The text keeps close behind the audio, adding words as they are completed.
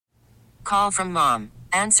Call from mom.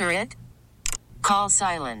 Answer it. Call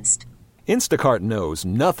silenced. Instacart knows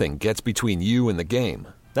nothing gets between you and the game.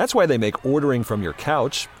 That's why they make ordering from your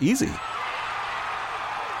couch easy.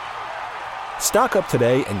 Stock up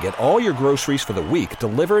today and get all your groceries for the week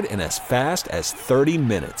delivered in as fast as 30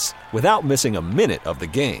 minutes without missing a minute of the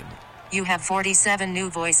game. You have 47 new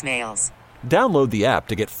voicemails. Download the app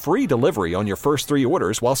to get free delivery on your first 3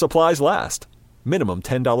 orders while supplies last. Minimum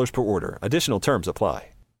 $10 per order. Additional terms apply.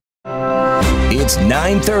 It's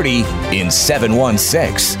 930 in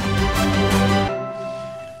 716.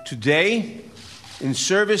 Today, in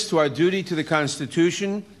service to our duty to the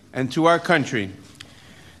Constitution and to our country,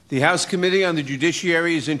 the House Committee on the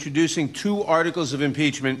Judiciary is introducing 2 articles of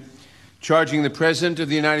impeachment charging the President of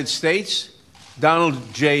the United States,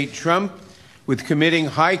 Donald J. Trump, with committing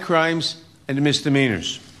high crimes and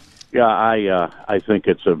misdemeanors. Yeah, I think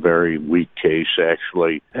it's a very weak case,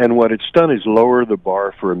 actually. And what it's done is lower the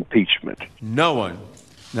bar for impeachment. No one,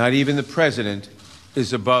 not even the President,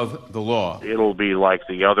 is above the law. It'll be like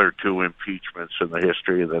the other 2 impeachments in the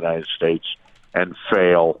history of the United States and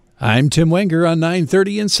fail. I'm Tim Wenger on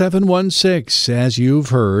 930 in 716. As you've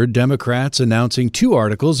heard, Democrats announcing 2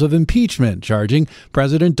 articles of impeachment charging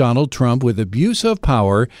President Donald Trump with abuse of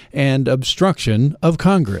power and obstruction of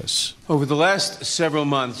Congress. Over the last several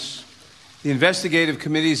months, the investigative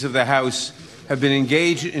committees of the House have been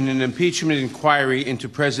engaged in an impeachment inquiry into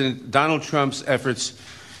President Donald Trump's efforts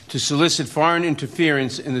to solicit foreign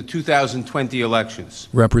interference in the 2020 elections.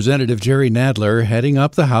 Representative Jerry Nadler heading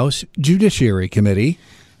up the House Judiciary Committee.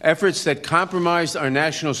 Efforts that compromised our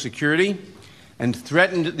national security and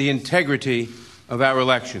threatened the integrity of our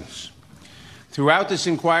elections. Throughout this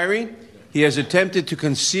inquiry, he has attempted to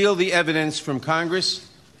conceal the evidence from Congress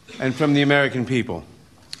and from the American people.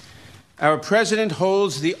 Our president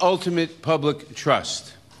holds the ultimate public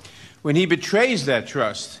trust. When he betrays that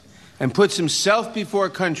trust and puts himself before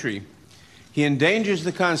country, he endangers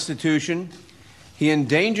the Constitution, he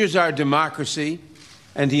endangers our democracy,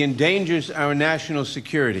 and he endangers our national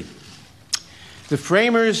security. The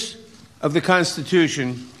framers of the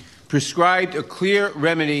Constitution prescribed a clear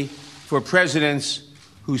remedy for presidents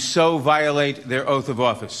who so violate their oath of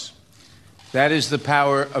office. That is the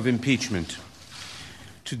power of impeachment.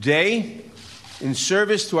 Today, in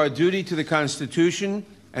service to our duty to the Constitution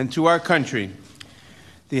and to our country,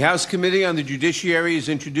 the House Committee on the Judiciary is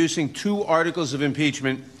introducing 2 articles of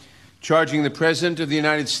impeachment charging the President of the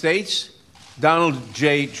United States, Donald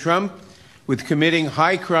J. Trump, with committing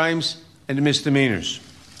high crimes and misdemeanors.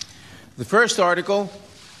 The first article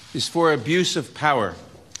is for abuse of power.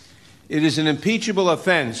 It is an impeachable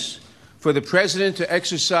offense for the President to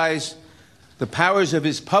exercise the powers of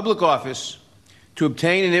his public office to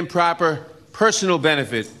obtain an improper personal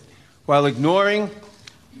benefit while ignoring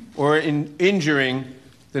or injuring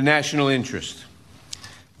the national interest.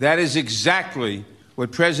 That is exactly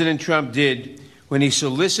what President Trump did when he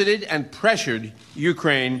solicited and pressured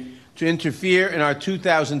Ukraine to interfere in our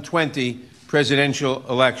 2020 presidential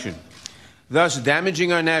election, thus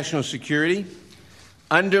damaging our national security,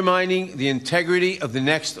 undermining the integrity of the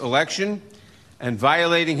next election, and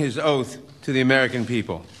violating his oath to the American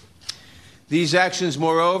people. These actions,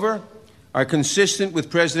 moreover, are consistent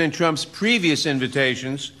with President Trump's previous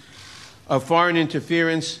invitations of foreign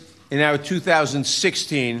interference in our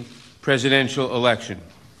 2016 presidential election.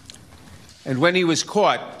 And when he was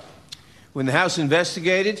caught, when the House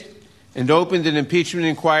investigated and opened an impeachment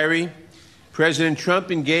inquiry, President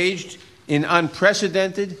Trump engaged in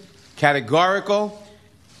unprecedented, categorical,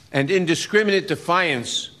 and indiscriminate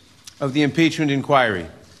defiance of the impeachment inquiry.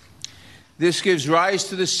 This gives rise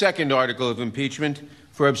to the second article of impeachment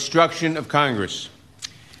for obstruction of Congress.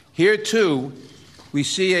 Here, too, we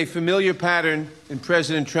see a familiar pattern in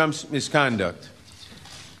President Trump's misconduct.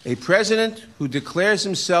 A president who declares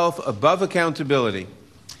himself above accountability,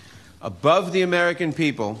 above the American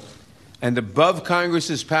people, and above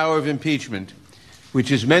Congress's power of impeachment, which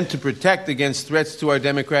is meant to protect against threats to our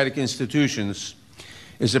democratic institutions,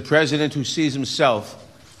 is a president who sees himself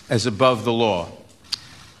as above the law.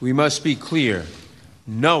 We must be clear.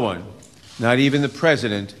 No one, not even the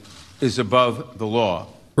president, is above the law.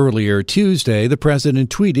 Earlier Tuesday, the president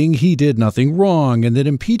tweeting he did nothing wrong and that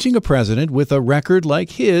impeaching a president with a record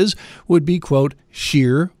like his would be, quote,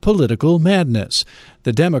 sheer political madness.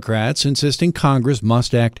 The Democrats insisting Congress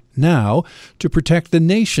must act now to protect the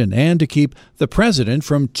nation and to keep the president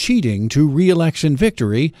from cheating to re-election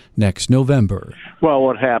victory next November. Well,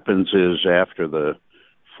 what happens is after the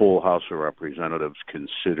full House of Representatives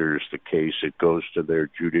considers the case, it goes to their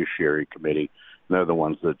Judiciary Committee. They're the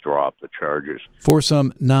ones that draw up the charges. For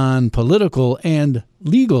some non-political and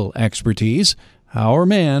legal expertise, Our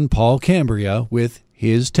man, Paul Cambria, with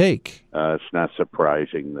his take. It's not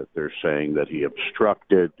surprising that they're saying that he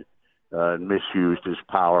obstructed and misused his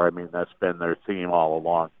power. I mean, that's been their theme all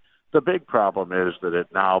along. The big problem is that it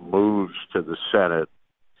now moves to the Senate,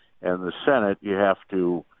 and the Senate,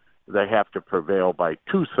 they have to prevail by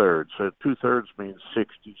 2/3. So 2/3 means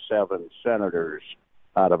 67 senators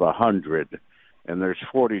out of 100, and there's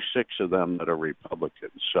 46 of them that are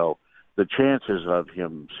Republicans. So the chances of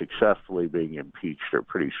him successfully being impeached are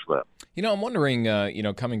pretty slim. I'm wondering,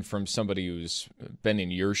 coming from somebody who's been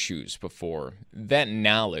in your shoes before, that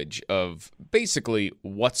knowledge of basically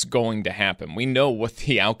what's going to happen. We know what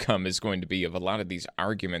the outcome is going to be of a lot of these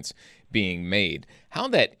arguments being made. How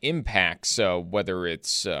that impacts whether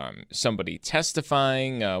it's somebody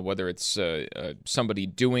testifying, whether it's somebody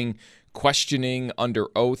doing questioning under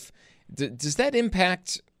oath. Does that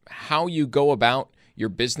impact how you go about your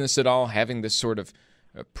business at all, having this sort of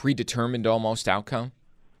predetermined almost outcome?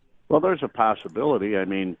 Well, there's a possibility. I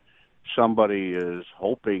mean, somebody is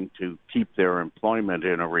hoping to keep their employment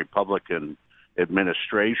in a Republican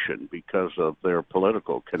administration because of their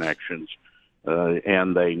political connections,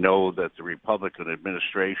 and they know that the Republican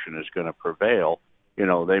administration is going to prevail.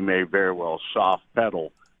 They may very well soft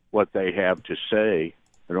pedal what they have to say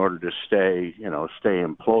in order to stay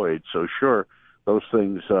employed. So sure, those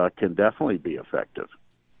things can definitely be effective.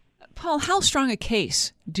 Paul, how strong a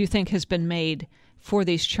case do you think has been made for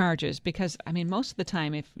these charges? Because, most of the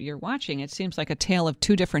time, if you're watching, it seems like a tale of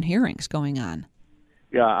two different hearings going on.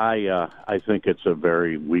 Yeah, I think it's a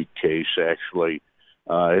very weak case, actually.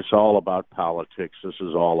 It's all about politics. This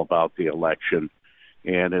is all about the election,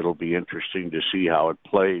 and it'll be interesting to see how it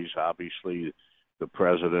plays. Obviously, the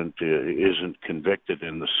president isn't convicted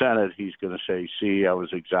in the Senate. He's going to say, see, I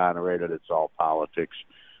was exonerated. It's all politics.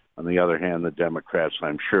 On the other hand, the Democrats,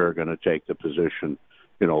 I'm sure, are going to take the position,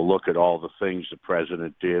 look at all the things the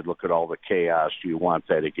president did, look at all the chaos. Do you want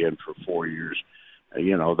that again for 4 years?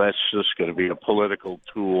 That's just going to be a political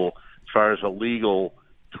tool. As far as a legal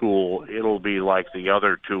tool, it'll be like the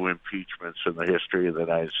other two impeachments in the history of the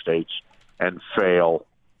United States and fail.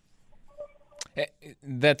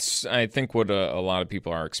 That's, I think, what a lot of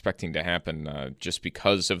people are expecting to happen, just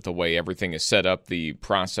because of the way everything is set up, the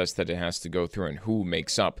process that it has to go through, and who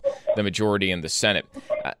makes up the majority in the Senate.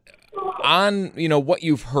 On what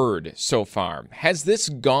you've heard so far, has this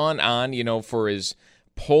gone on, for as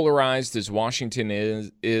polarized as Washington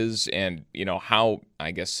is, and how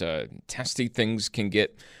I guess testy things can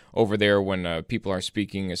get over there when people are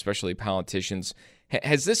speaking, especially politicians?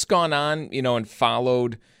 Has this gone on, and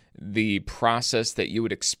followed the process that you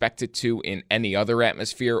would expect it to in any other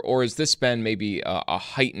atmosphere, or has this been maybe a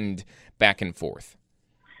heightened back and forth?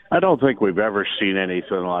 I don't think we've ever seen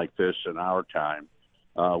anything like this in our time,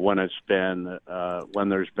 when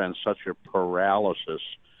there's been such a paralysis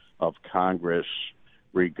of Congress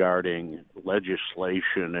regarding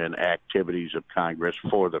legislation and activities of Congress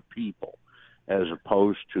for the people, as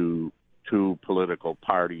opposed to two political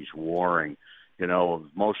parties warring.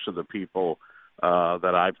 Most of the people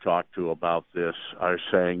that I've talked to about this are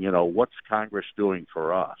saying, what's Congress doing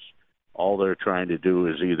for us? All they're trying to do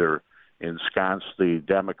is either ensconce the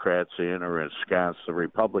Democrats in or ensconce the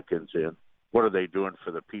Republicans in. What are they doing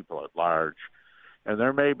for the people at large? And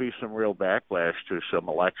there may be some real backlash to some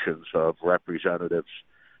elections of representatives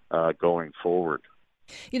going forward.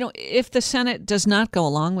 If the Senate does not go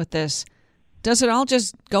along with this, does it all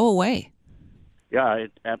just go away? Yeah,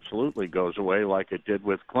 it absolutely goes away like it did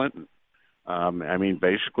with Clinton.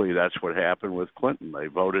 Basically, that's what happened with Clinton. They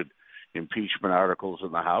voted impeachment articles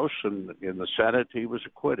in the House, and in the Senate, he was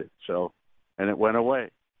acquitted. And it went away.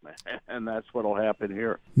 And that's what will happen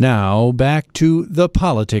here. Now, back to the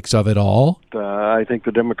politics of it all. I think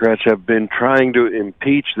the Democrats have been trying to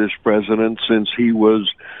impeach this president since he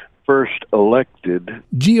was first elected.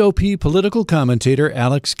 GOP political commentator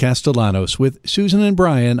Alex Castellanos with Susan and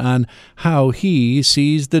Brian on how he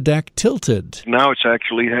sees the deck tilted. Now it's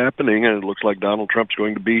actually happening, and it looks like Donald Trump's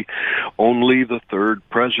going to be only the third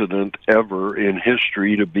president ever in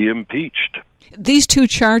history to be impeached. These two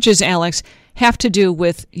charges, Alex, have to do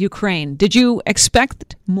with Ukraine. Did you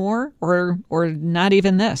expect more or not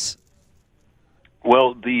even this?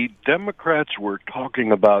 Well, the Democrats were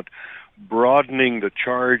talking about broadening the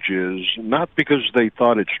charges, not because they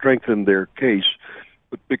thought it strengthened their case,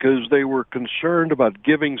 but because they were concerned about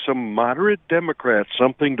giving some moderate Democrats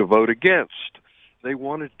something to vote against. They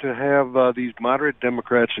wanted to have these moderate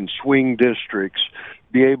Democrats in swing districts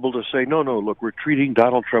be able to say, no, look, we're treating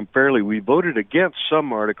Donald Trump fairly. We voted against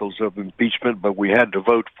some articles of impeachment, but we had to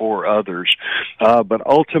vote for others. But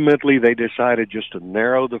ultimately, they decided just to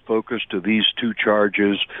narrow the focus to these two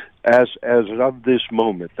charges as of this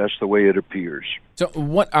moment. That's the way it appears. So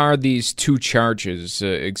what are these two charges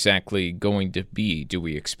exactly going to be, do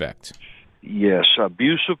we expect? Yes,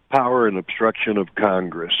 abuse of power and obstruction of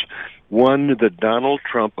Congress. One, that Donald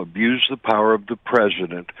Trump abused the power of the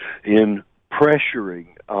president in pressuring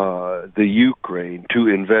the Ukraine to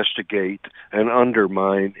investigate and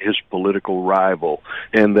undermine his political rival,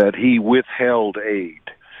 and that he withheld aid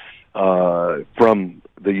from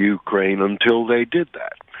the Ukraine until they did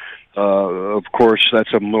that. Of course,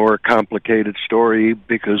 that's a more complicated story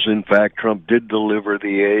because, in fact, Trump did deliver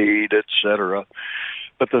the aid, etc.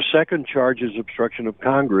 But the second charge is obstruction of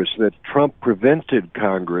Congress, that Trump prevented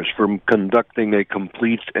Congress from conducting a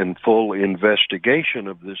complete and full investigation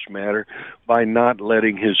of this matter by not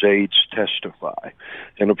letting his aides testify.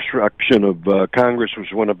 And obstruction of Congress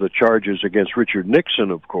was one of the charges against Richard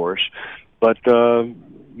Nixon, of course. But,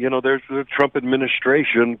 there's the Trump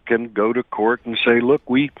administration can go to court and say, look,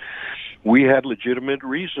 we had legitimate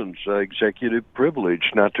reasons, executive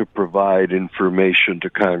privilege, not to provide information to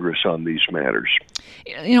Congress on these matters.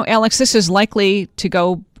 Alex, this is likely to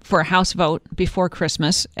go for a House vote before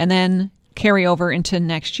Christmas and then carry over into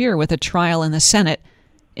next year with a trial in the Senate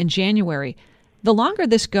in January. The longer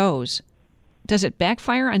this goes, does it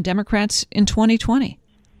backfire on Democrats in 2020?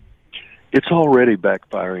 It's already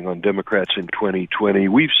backfiring on Democrats in 2020.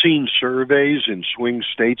 We've seen surveys in swing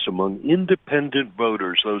states among independent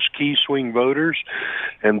voters, those key swing voters,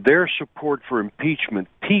 and their support for impeachment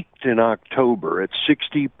peaked in October at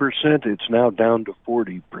 60%. It's now down to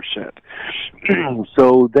 40%.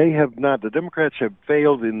 So the Democrats have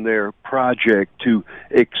failed in their project to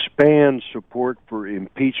expand support for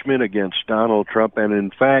impeachment against Donald Trump, and in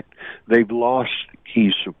fact, they've lost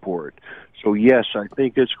key support. So, yes, I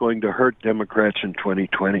think it's going to hurt Democrats in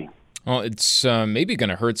 2020. Well, it's maybe going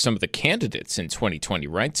to hurt some of the candidates in 2020,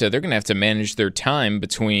 right? So they're going to have to manage their time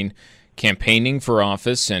between campaigning for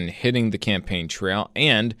office and hitting the campaign trail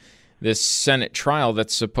and this Senate trial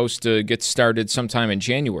that's supposed to get started sometime in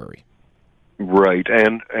January. Right.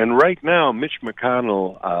 And right now, Mitch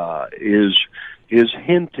McConnell is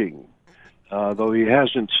hinting, though he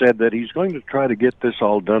hasn't said, that he's going to try to get this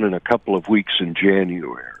all done in a couple of weeks in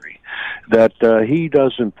January. That he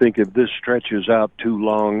doesn't think if this stretches out too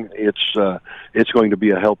long, it's going to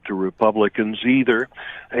be a help to Republicans either.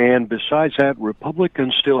 And besides that,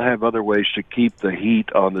 Republicans still have other ways to keep the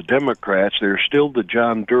heat on the Democrats. There's still the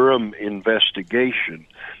John Durham investigation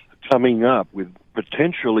coming up with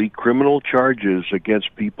potentially criminal charges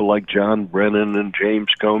against people like John Brennan and James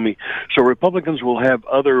Comey. So Republicans will have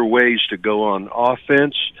other ways to go on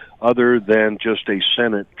offense other than just a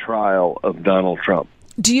Senate trial of Donald Trump.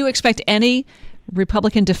 Do you expect any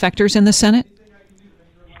Republican defectors in the Senate?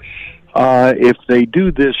 If they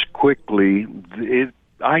do this quickly,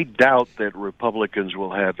 I doubt that Republicans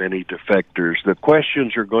will have any defectors. The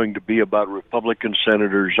questions are going to be about Republican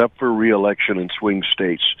senators up for re-election in swing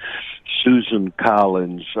states. Susan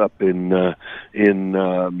Collins up in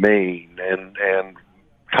Maine, and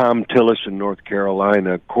Tom Tillis in North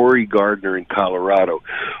Carolina, Cory Gardner in Colorado.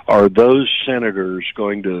 Are those senators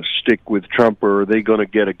going to stick with Trump, or are they going to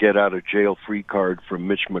get a get-out-of-jail-free card from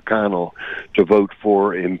Mitch McConnell to vote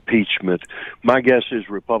for impeachment? My guess is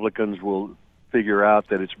Republicans will figure out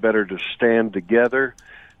that it's better to stand together,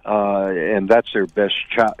 and that's their best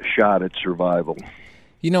shot at survival.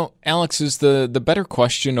 Alex, is the better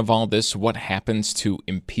question of all this what happens to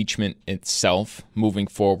impeachment itself moving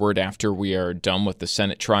forward after we are done with the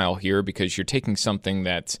Senate trial here? Because you're taking something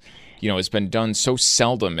that, has been done so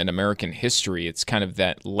seldom in American history. It's kind of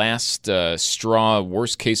that last straw,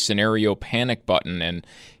 worst-case scenario panic button. And,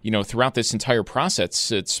 throughout this entire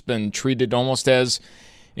process, it's been treated almost as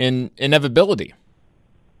an inevitability.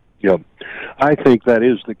 Yep. I think that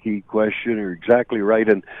is the key question. You're exactly right.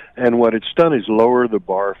 And what it's done is lower the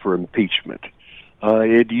bar for impeachment.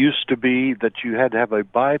 It used to be that you had to have a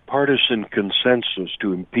bipartisan consensus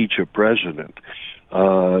to impeach a president.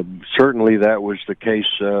 Certainly that was the case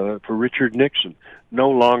for Richard Nixon.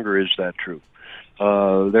 No longer is that true.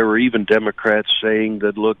 There were even Democrats saying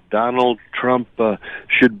that, look, Donald Trump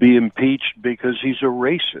should be impeached because he's a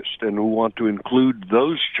racist, and who want to include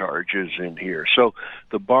those charges in here. So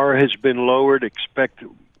the bar has been lowered. Expect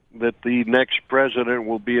that the next president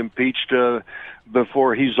will be impeached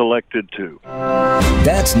before he's elected too.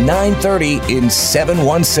 That's 930 in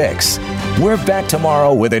 716. We're back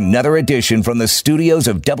tomorrow with another edition from the studios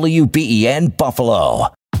of WBEN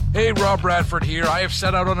Buffalo. Hey, Rob Bradford here. I have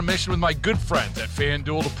set out on a mission with my good friends at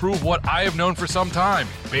FanDuel to prove what I have known for some time.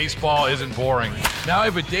 Baseball isn't boring. Now I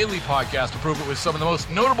have a daily podcast to prove it with some of the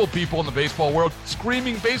most notable people in the baseball world,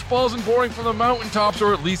 screaming baseball isn't boring from the mountaintops,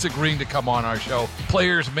 or at least agreeing to come on our show.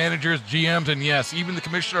 Players, managers, GMs, and yes, even the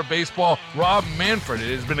commissioner of baseball, Rob Manfred.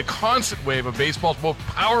 It has been a constant wave of baseball's most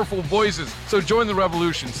powerful voices. So join the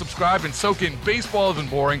revolution. Subscribe and soak in Baseball Isn't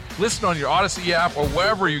Boring. Listen on your Odyssey app or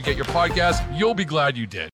wherever you get your podcasts. You'll be glad you did.